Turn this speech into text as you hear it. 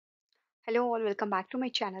Hello all, welcome back to my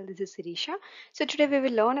channel. This is Sirisha. So today we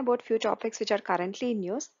will learn about few topics which are currently in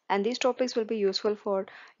news, and these topics will be useful for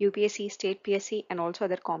UPSC, State PSC and also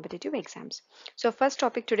other competitive exams. So first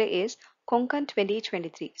topic today is Konkan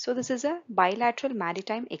 2023. So this is a bilateral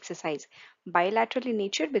maritime exercise. Bilateral in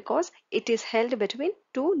nature because it is held between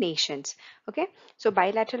two nations. Okay, so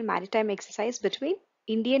bilateral maritime exercise between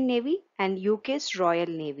Indian Navy and UK's Royal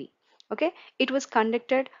Navy. Okay, it was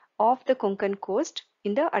conducted off the Konkan coast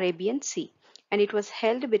in the Arabian Sea, and it was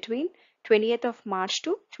held between 20th of March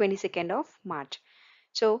to 22nd of March.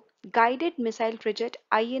 So guided missile frigate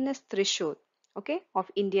INS Trishul, okay, of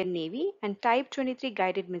Indian Navy and Type 23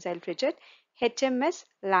 guided missile frigate HMS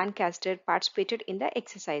Lancaster participated in the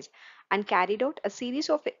exercise and carried out a series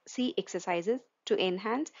of sea exercises to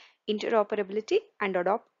enhance interoperability and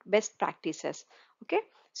adopt best practices. Okay,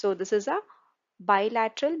 so this is a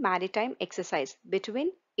bilateral maritime exercise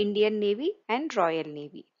between Indian Navy and Royal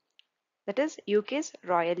Navy, that is UK's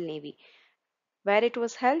Royal Navy. Where it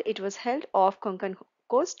was held off Konkan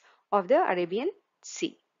coast of the Arabian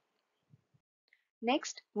Sea.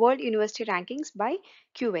 Next, World University Rankings by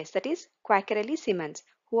QS, that is Quacquarelli Simmons.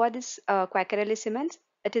 Who are this Quacquarelli Simmons?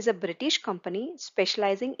 It is a British company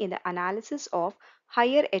specializing in the analysis of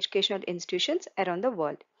higher educational institutions around the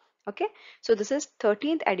world. Okay, so this is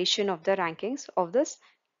 13th edition of the rankings of this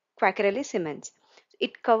Quacquarelli Simmons.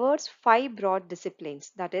 It covers five broad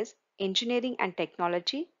disciplines, that is engineering and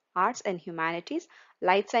technology, arts and humanities,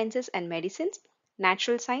 life sciences and medicines,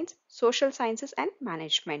 natural science, social sciences and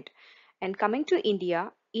management. And coming to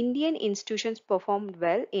India, Indian institutions performed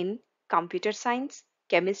well in computer science,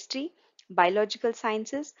 chemistry, biological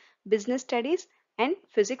sciences, business studies and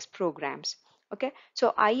physics programs. Okay,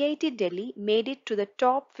 so IIT Delhi made it to the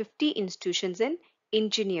top 50 institutions in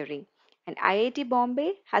engineering, and IIT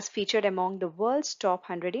Bombay has featured among the world's top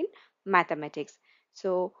 100 in mathematics.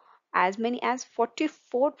 So as many as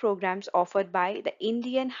 44 programs offered by the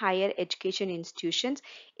Indian higher education institutions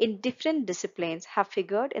in different disciplines have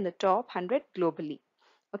figured in the top 100 globally.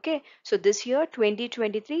 Okay, so this year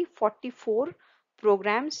 2023, 44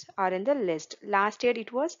 programs are in the list. Last year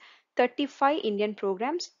it was 35 Indian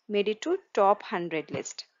programs made it to top 100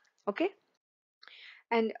 list. Okay,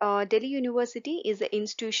 and Delhi University is the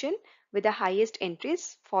institution with the highest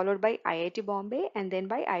entries, followed by IIT Bombay and then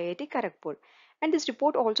by IIT Kharagpur. And this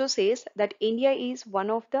report also says that India is one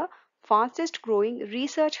of the fastest growing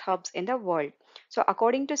research hubs in the world. So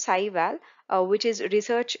according to SciVal, which is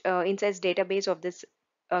research insights database of this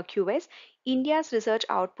QS, India's research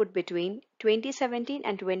output between 2017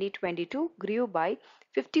 and 2022 grew by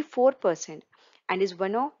 54% and is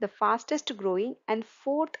one of the fastest growing and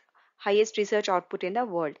fourth highest research output in the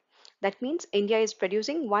world. That means India is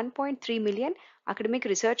producing 1.3 million academic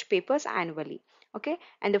research papers annually. Okay,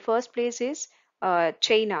 and the first place is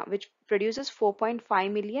China, which produces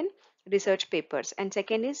 4.5 million research papers, and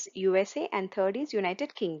second is USA, and third is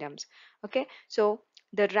United Kingdoms. Okay, so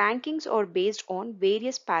the rankings are based on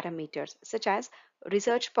various parameters such as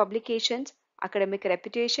research publications, academic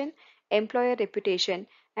reputation, employer reputation,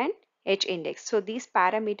 and H index. So these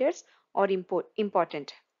parameters are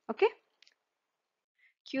important. Okay.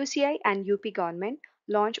 QCI and UP government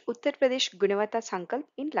launched Uttar Pradesh Gunavata Sankalp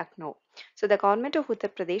in Lucknow. So the government of Uttar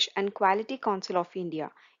Pradesh and Quality Council of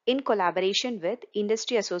India, in collaboration with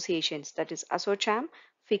industry associations, that is ASOCHAM,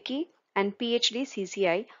 FICCI and PhD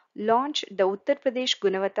CCI, launched the Uttar Pradesh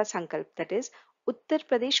Gunavata Sankalp, that is Uttar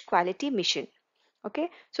Pradesh Quality Mission.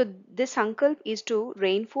 Okay, so this sankalp is to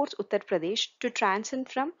reinforce Uttar Pradesh to transcend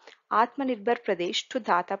from Atmanirbhar Pradesh to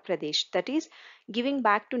Data Pradesh, that is giving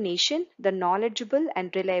back to nation the knowledgeable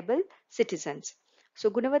and reliable citizens.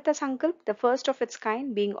 So Gunavata Sankalp, the first of its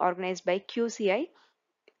kind, being organized by QCI,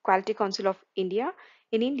 Quality Council of India,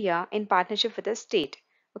 in partnership with the state.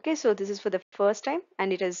 Okay, so this is for the first time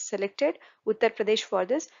and it has selected Uttar Pradesh for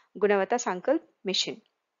this Gunavata Sankalp mission.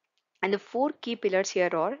 And the four key pillars here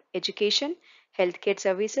are education, healthcare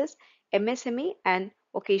services, MSME, and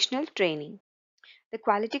vocational training. The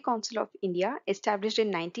Quality Council of India, established in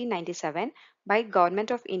 1997 by Government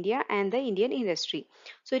of India and the Indian industry.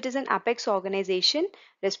 So it is an apex organization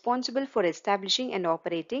responsible for establishing and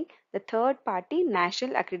operating the third party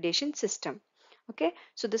national accreditation system. Okay,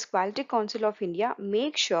 so this Quality Council of India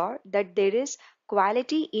makes sure that there is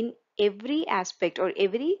quality in every aspect or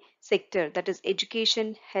every sector, that is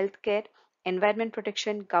education, healthcare, environment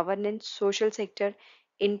protection, governance, social sector,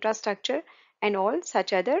 infrastructure, and all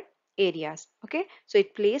such other areas. Okay, so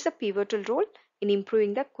it plays a pivotal role in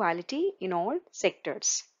improving the quality in all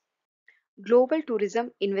sectors. Global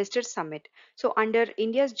Tourism Investor Summit. So under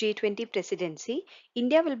India's G20 presidency,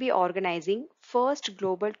 India will be organizing first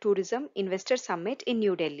Global Tourism Investor Summit in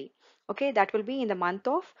New Delhi. Okay, that will be in the month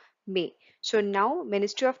of May. So now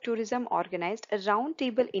Ministry of Tourism organized a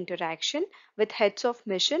roundtable interaction with heads of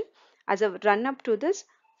mission as a run up to this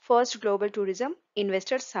first Global Tourism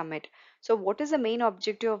Investor Summit. So what is the main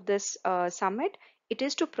objective of this summit? It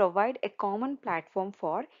is to provide a common platform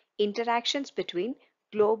for interactions between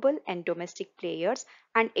global and domestic players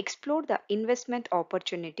and explore the investment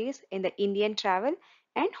opportunities in the Indian travel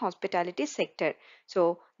and hospitality sector.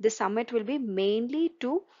 So the summit will be mainly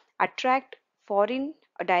to attract foreign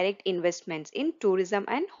direct investments in tourism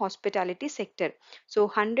and hospitality sector. So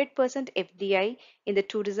 100% FDI in the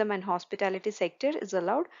tourism and hospitality sector is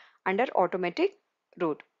allowed under automatic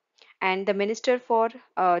route. And the Minister for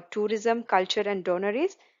Tourism, Culture and Donor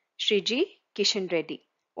is Shriji Kishan Reddy.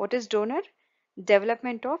 What is donor?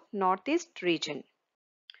 Development of Northeast region.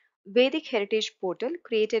 Vedic Heritage Portal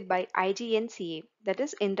created by IGNCA, that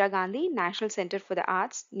is Indira Gandhi National Center for the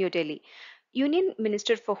Arts, New Delhi. Union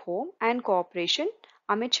Minister for Home and Cooperation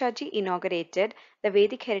Amit Shah ji inaugurated the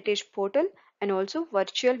Vedic Heritage Portal and also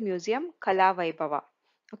Virtual Museum Kala Vaibhava.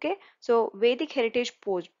 Okay, so Vedic Heritage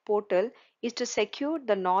Portal is to secure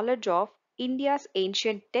the knowledge of India's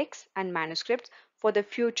ancient texts and manuscripts for the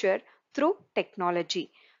future through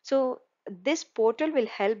technology. So this portal will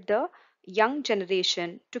help the young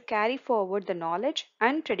generation to carry forward the knowledge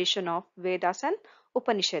and tradition of Vedas and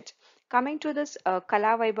Upanishads. Coming to this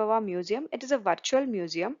Kala Vaibhava Museum, it is a virtual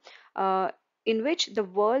museum uh, in which the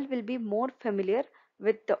world will be more familiar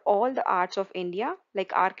with all the arts of India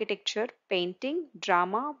like architecture, painting,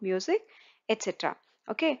 drama, music, etc.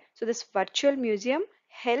 Okay, so this virtual museum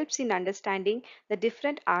helps in understanding the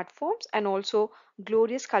different art forms and also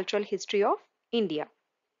glorious cultural history of India.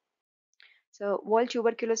 So, World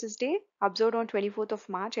Tuberculosis Day, observed on 24th of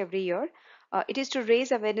March every year, it is to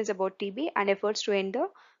raise awareness about TB and efforts to end the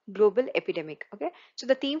global epidemic. Okay, so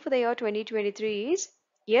the theme for the year 2023 is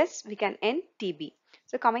Yes, we can end TB.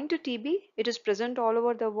 So, coming to TB, it is present all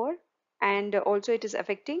over the world and also it is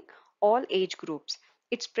affecting all age groups.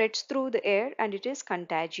 It spreads through the air and it is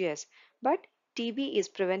contagious, but TB is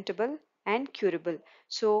preventable and curable.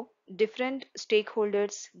 So, different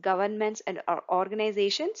stakeholders, governments, and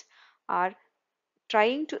organizations are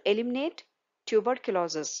trying to eliminate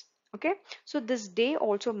tuberculosis. Okay, so this day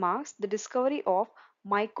also marks the discovery of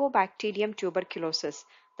Mycobacterium tuberculosis,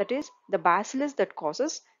 that is the bacillus that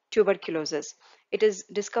causes tuberculosis. It is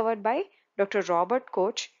discovered by Dr. Robert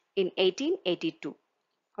Koch in 1882.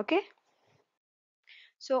 Okay.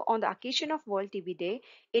 So, on the occasion of World TB Day,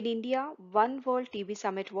 in India, One World TB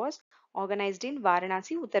Summit was organized in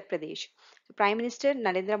Varanasi, Uttar Pradesh. So, Prime Minister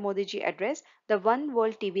Narendra Modi ji addressed the One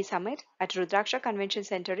World TB Summit at Rudraksha Convention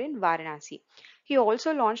Center in Varanasi. He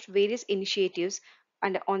also launched various initiatives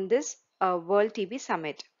and on this World TB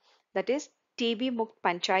Summit, that is TB Mukt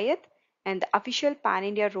Panchayat and the official Pan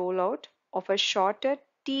India rollout of a shorter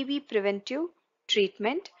TB preventive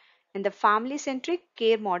treatment and the family centric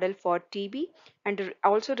care model for TB and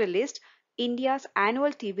also released India's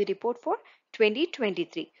annual TB report for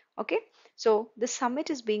 2023. Okay, so the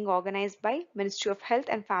summit is being organized by Ministry of Health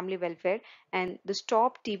and Family Welfare and the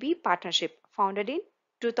Stop TB Partnership founded in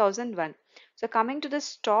 2001. So coming to the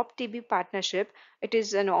Stop TB Partnership, it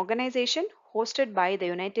is an organization hosted by the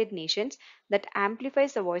United Nations that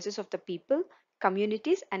amplifies the voices of the people,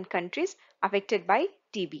 communities and countries affected by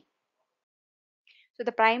TB. So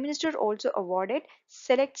the Prime Minister also awarded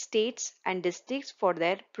select states and districts for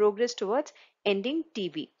their progress towards ending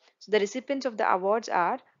TB. So the recipients of the awards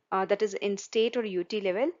are that is in state or UT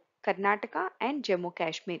level, Karnataka and Jammu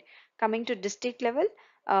Kashmir. Coming to district level,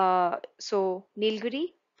 so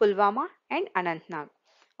Nilgiri, Pulwama and Anantnag.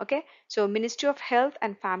 Okay, so Ministry of Health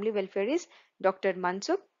and Family Welfare is Dr.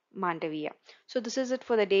 Mansukh Mandaviya. So this is it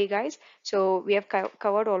for the day, guys. So we have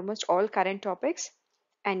covered almost all current topics.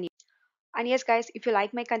 And yes, guys, if you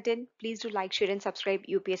like my content, please do like, share, and subscribe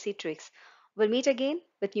UPSC Tricks. We'll meet again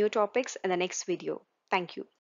with new topics in the next video. Thank you.